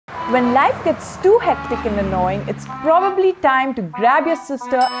When life gets too hectic and annoying, it's probably time to grab your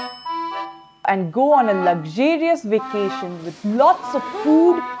sister and go on a luxurious vacation with lots of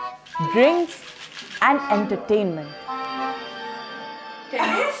food, drinks, and entertainment.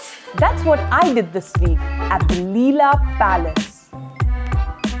 Tennis? That's what I did this week at the Leela Palace.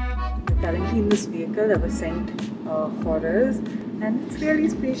 We're currently in this vehicle that was sent for us, and it's really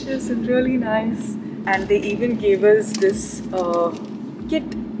spacious and really nice. And they even gave us this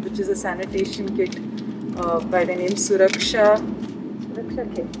kit, which is a sanitation kit by the name Suraksha.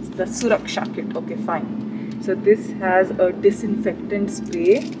 Suraksha kit. The Suraksha kit. Okay, fine. So this has a disinfectant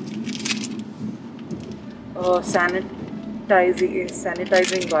spray,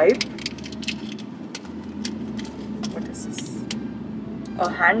 sanitizing wipe. What is this? A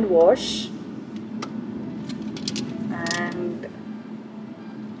hand wash and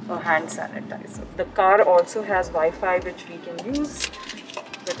a hand sanitizer. The car also has Wi-Fi which we can use,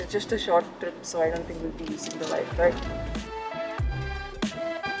 but it's just a short trip, so I don't think we'll be using the Wi-Fi.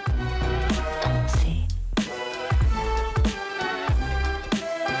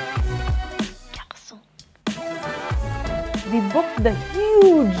 We booked the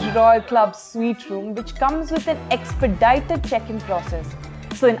huge Royal Club suite room, which comes with an expedited check-in process.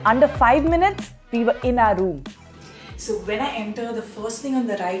 So in under 5 minutes, we were in our room. So when I enter, the first thing on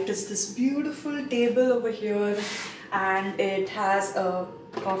the right is this beautiful table over here, and it has a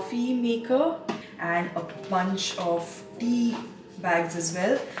coffee maker and a bunch of tea bags as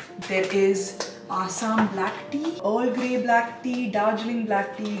well. There is Assam black tea, Earl Grey black tea, Darjeeling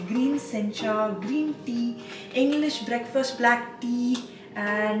black tea, green sencha, green tea, English breakfast black tea,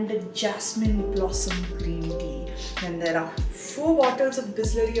 and jasmine blossom green tea. And there are 4 bottles of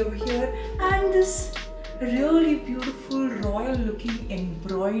Bisleri over here, and this really beautiful royal looking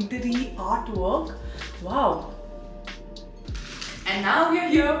embroidery artwork. Wow! And now we are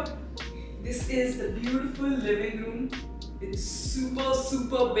here. This is the beautiful living room. It's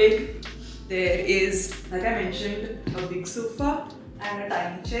super big. There is, like I mentioned, a big sofa and a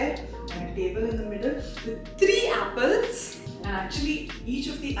tiny chair and a table in the middle with 3 apples. And actually, each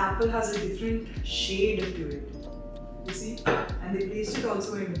of the apple has a different shade to it. You see? And they placed it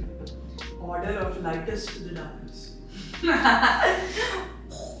also in order of lightest to the darkest.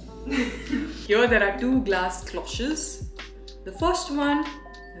 Here there are 2 glass cloches. The first one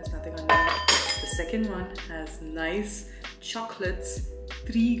has nothing under it. The second one has nice chocolates,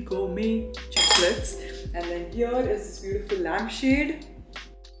 3 gourmet chocolates. And then here is this beautiful lampshade.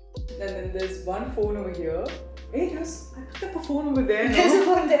 And then there's one phone over here. Hey, I picked up a phone over there. There's a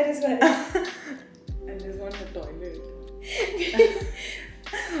phone there as well. And there's one for toilet.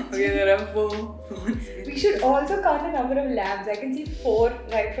 Okay, there are 4 phones. We should also count the number of lamps. I can see 4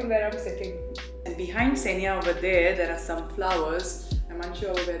 right from where I'm sitting. And behind Senya over there are some flowers. I'm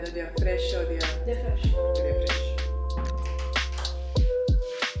unsure whether they are fresh or They're fresh. They're fresh.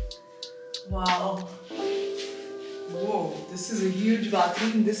 Wow. Whoa, this is a huge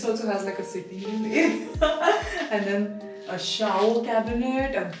bathroom. This also has like a sitting area. And then a shower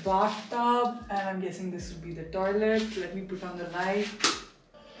cabinet, a bathtub, and I'm guessing this would be the toilet. Let me put on the light.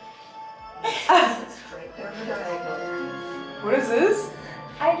 What is this?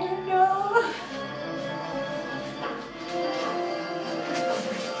 I don't know.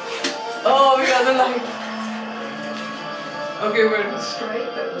 Oh, we got the light. Okay, wait. Straight,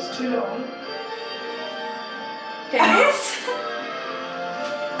 that was too long. Tennis?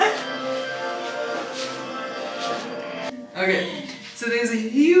 Okay, so there's a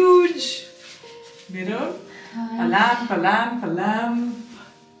huge mirror, a lamp,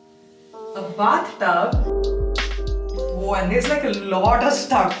 a bathtub. Oh, and there's like a lot of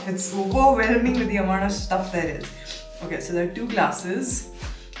stuff. It's overwhelming with the amount of stuff there is. Okay, so there are 2 glasses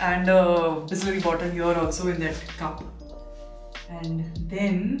and a Bisleri bottle here also in that cup. And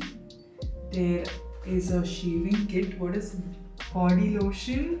then there is a shaving kit. What is it? Body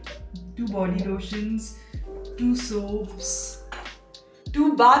lotion, 2 body lotions, 2 soaps,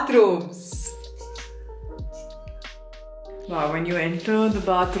 2 bathrobes. Wow, when you enter the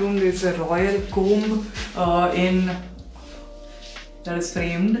bathroom, there's a royal comb that is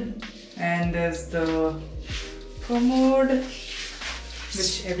framed, and there's the commode,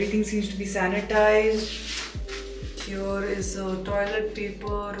 which everything seems to be sanitized. Here is a toilet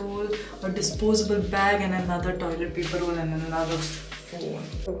paper roll, a disposable bag, and another toilet paper roll, and another phone.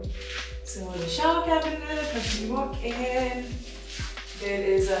 So the shower cabinet, as you walk in, there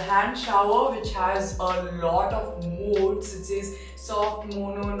is a hand shower which has a lot of modes. It says soft,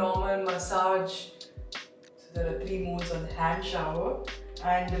 mono, normal, massage. So there are 3 modes on the hand shower,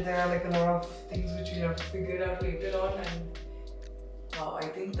 and there are like a lot of things which we have to figure out later on. And Wow, I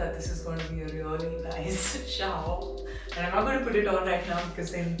think that this is going to be a really nice shower. And I'm not going to put it on right now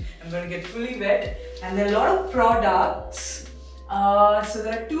because then I'm going to get fully wet. And there are a lot of products. So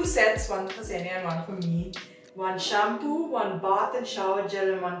there are 2 sets, one for Senya and one for me. One shampoo, one bath and shower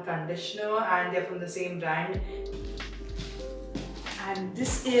gel, and one conditioner, and they're from the same brand. And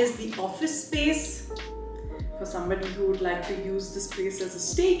this is the office space for somebody who would like to use this place as a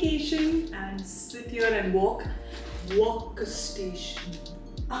staycation and sit here and workstation.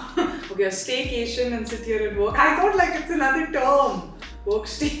 Okay, a staycation and sit here and work. I thought like it's another term.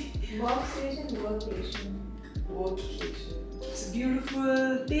 Workstation. It's a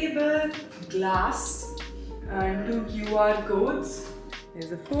beautiful table, glass, and 2 QR codes.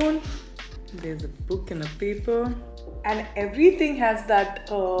 There's a phone, there's a book and a paper, and everything has that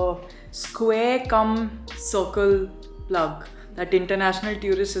square cum circle plug that international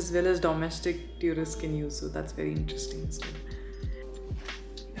tourists as well as domestic tourists can use. So that's very interesting. So,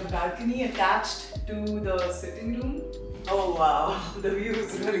 a balcony attached to the sitting room. Oh wow, the view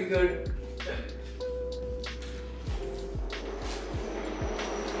is really good.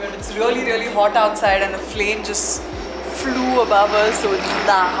 But it's really, really hot outside and a flame just flew above us, so it's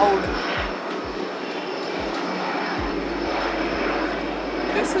loud.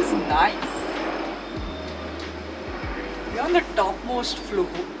 This is nice. We're on the topmost floor.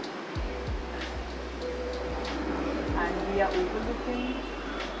 And we are overlooking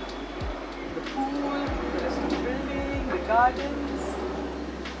the pool, the rest of the building, the gardens.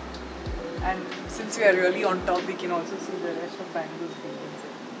 And since we are really on top, we can also see the rest of Bangalore's buildings.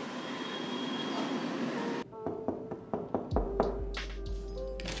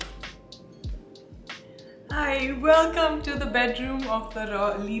 Hi, welcome to the bedroom of the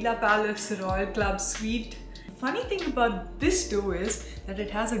Leela Palace Royal Club Suite. Funny thing about this door is that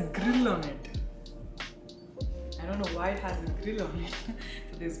it has a grill on it. I don't know why it has a grill on it.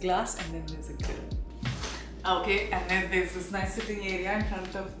 So there's glass and then there's a grill. Okay, and then there's this nice sitting area in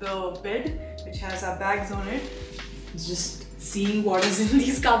front of the bed which has our bags on it. Just seeing what is in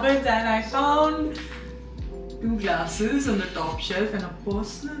these cupboards, and I found 2 glasses on the top shelf and a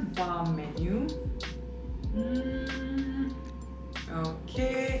personal bar menu.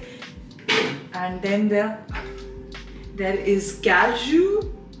 Okay, and then there is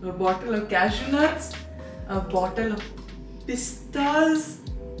cashew, a bottle of cashew nuts, a bottle of pistas,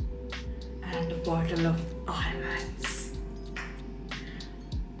 and a bottle of almonds.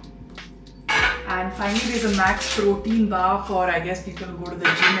 And finally there's a max protein bar for, I guess, people who go to the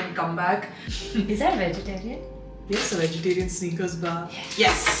gym and come back. Is that vegetarian? Yes, a vegetarian sneakers bar.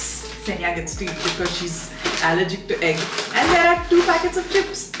 Yes! Senya gets to eat because she's allergic to egg. And there are 2 packets of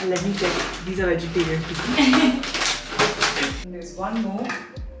chips. And let me check. These are vegetarian too. And there's one more.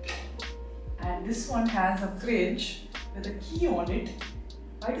 And this one has a fridge with a key on it.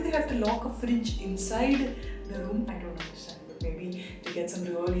 Why do they have to lock a fridge inside the room? I don't understand. But maybe they get some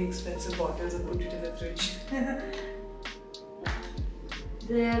really expensive bottles and put it in the fridge.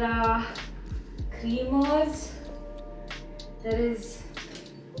 There are creamers. There is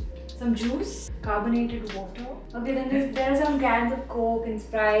some juice, carbonated water. Okay, then there are some cans of Coke and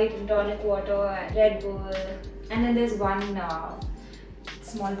Sprite and tonic water and Red Bull. And then there's one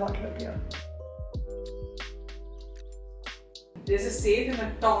small bottle up here. There's a safe and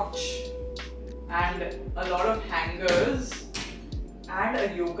a torch and a lot of hangers and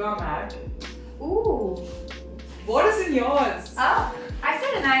a yoga mat. Ooh! What is in yours? I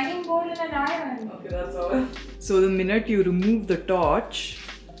said an ironing board and an iron. Okay, that's all. So the minute you remove the torch,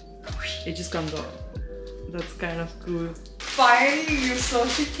 it just comes out. That's kind of cool. Finally, you're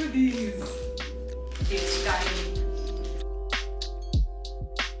searching for these. It's time.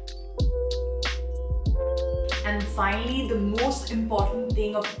 And finally, the most important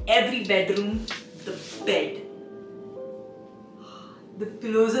thing of every bedroom, the bed. The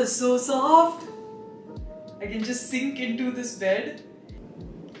pillows are so soft. I can just sink into this bed.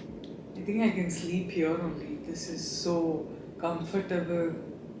 I think I can sleep here only. This is so comfortable.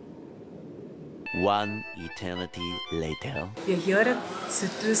 One eternity later. We are here at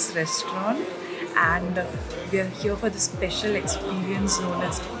Citrus Restaurant and we are here for the special experience known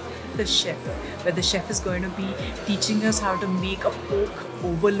as the chef, where the chef is going to be teaching us how to make a pork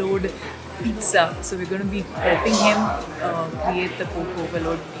overload pizza. So we're going to be helping him create the pork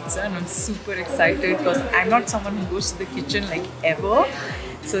overload pizza, and I'm super excited because I'm not someone who goes to the kitchen like ever.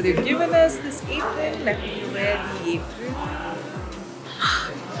 So they've given us this apron. Let me wear the apron.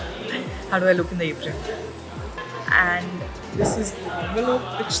 How do I look in the apron? And this is the envelope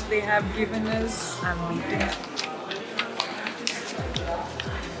which they have given us. I'm waiting.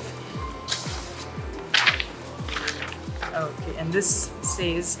 Okay, and this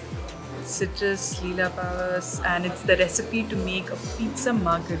says Citrus, Leela Palace, and it's the recipe to make a pizza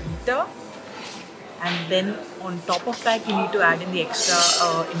margherita. And then on top of that, you need to add in the extra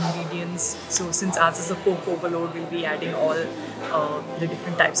ingredients. So since ours is a pork overload, we'll be adding all the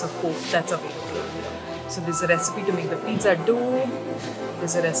different types of pork that's available. So there's a recipe to make the pizza dough,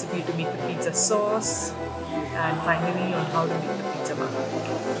 there's a recipe to make the pizza sauce, and finally on how to make the pizza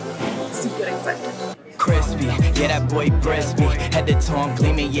margherita. Super excited. Crispy, yeah, that boy crispy. Head to toe, I'm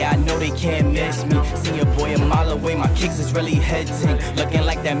gleaming, yeah, I know they can't miss me. See a boy a mile away, my kicks is really hitting. Looking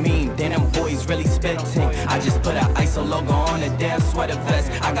like that meme, then them boys really spitting. I just put an ISO logo on a damn sweater vest.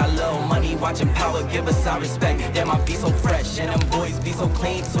 I got little money, watching power, give us our respect. Damn, I be so fresh, and them boys be so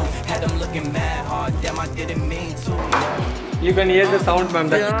clean too. Had them looking mad hard, damn, I didn't mean to. You can hear the sound, ma'am.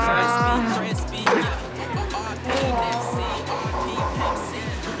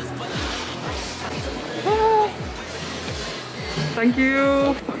 Thank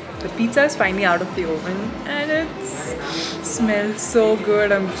you. The pizza is finally out of the oven and it smells so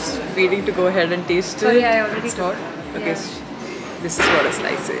good. I'm just waiting to go ahead and taste it. Oh yeah, I already it's hot. Okay, yeah. so this is what a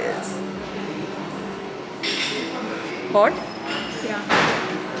slice is. Hot? Yeah.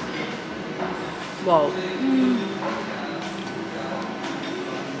 Wow.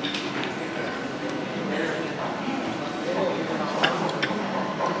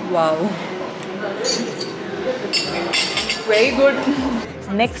 Wow. Very good.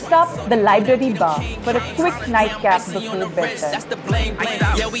 Next up, the library bar for a quick nightcap before bedtime. That's the blame.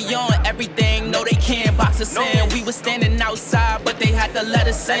 Yeah, we on everything. No, they can't box us in. We were standing outside, but they had to let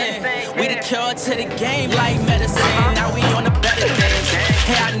us in. We the cure to the game like medicine. Now we on the better things.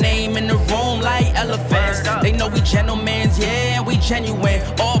 Hey, our name in the room like elephants. They know we gentlemen, yeah, we genuine.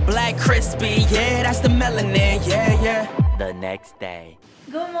 All black, crispy, yeah, that's the melanin, yeah. The next day.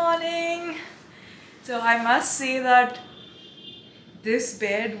 Good morning. So I must say that this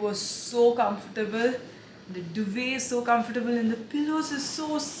bed was so comfortable. The duvet is so comfortable and the pillows is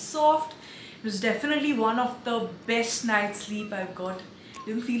so soft. It was definitely one of the best night's sleep I've got.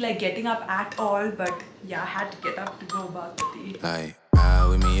 Didn't feel like getting up at all, but yeah, I had to get up to go about the day. Like, ride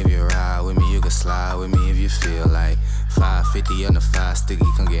with me if you ride with me, you can slide with me if you feel like 550 on the 5 sticky,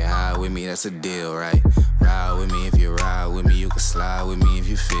 come get high with me, that's a deal, right? Ride with me if you ride with me, you can slide with me if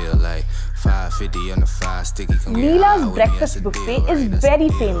you feel like 550 on the 5 sticky, come get high Leela's with me, breakfast that's a buffet deal, is right? That's a very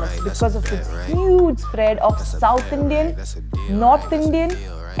deal, famous right? That's because a of bet, its right? huge spread of That's a South bet, Indian, right? That's a deal, North right? That's a Indian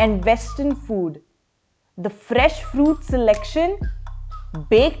deal, right? and Western food. The fresh fruit selection,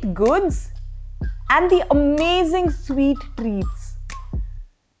 baked goods and the amazing sweet treats.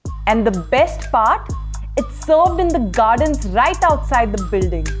 And the best part, it's served in the gardens right outside the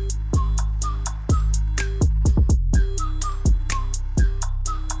building.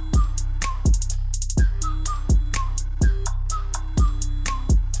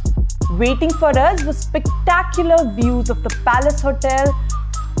 Waiting for us was spectacular views of the Palace Hotel,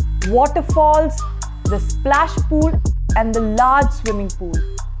 waterfalls, the splash pool and the large swimming pool.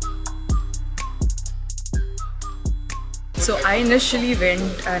 So I initially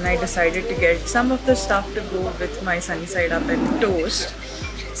went and I decided to get some of the stuff to go with my sunny side up and toast.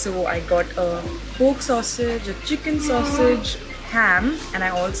 So I got a pork sausage, a chicken sausage, ham, and I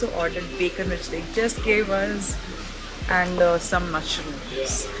also ordered bacon which they just gave us, and some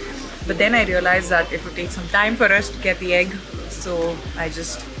mushrooms. But then I realized that it would take some time for us to get the egg, so I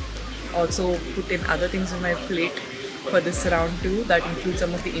just also put in other things on my plate for this round too. That includes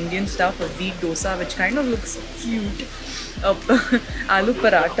some of the Indian stuff, a wheat dosa which kind of looks cute, aloo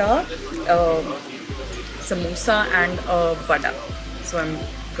paratha, samosa and a vada. So I'm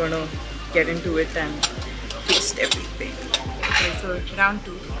gonna get into it and taste everything. Okay, so round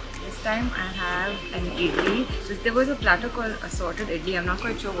two. This time I have an idli. There was a platter called assorted idli. I'm not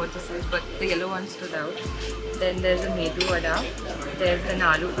quite sure what this is, but the yellow one stood out. Then there's a medu vada. There's an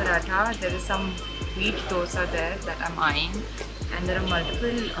aloo paratha. There is some wheat dosa there that I'm eyeing. And there are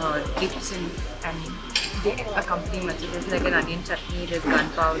multiple dips and they accompany much. There's like an onion chutney, there's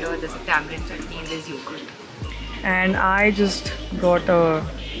gunpowder, there's a tamarind chutney, and there's yogurt. And I just got a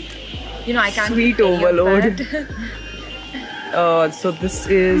I can't sweet eat any of overload. that. So this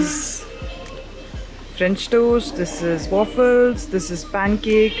is French toast, this is waffles, this is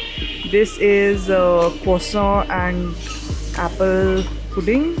pancake, this is croissant and apple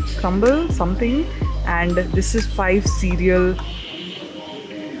pudding, crumble, something, and this is 5 cereal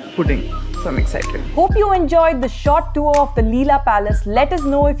pudding. So I'm excited. Hope you enjoyed the short tour of the Leela Palace. Let us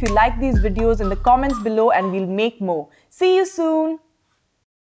know if you like these videos in the comments below and we'll make more. See you soon.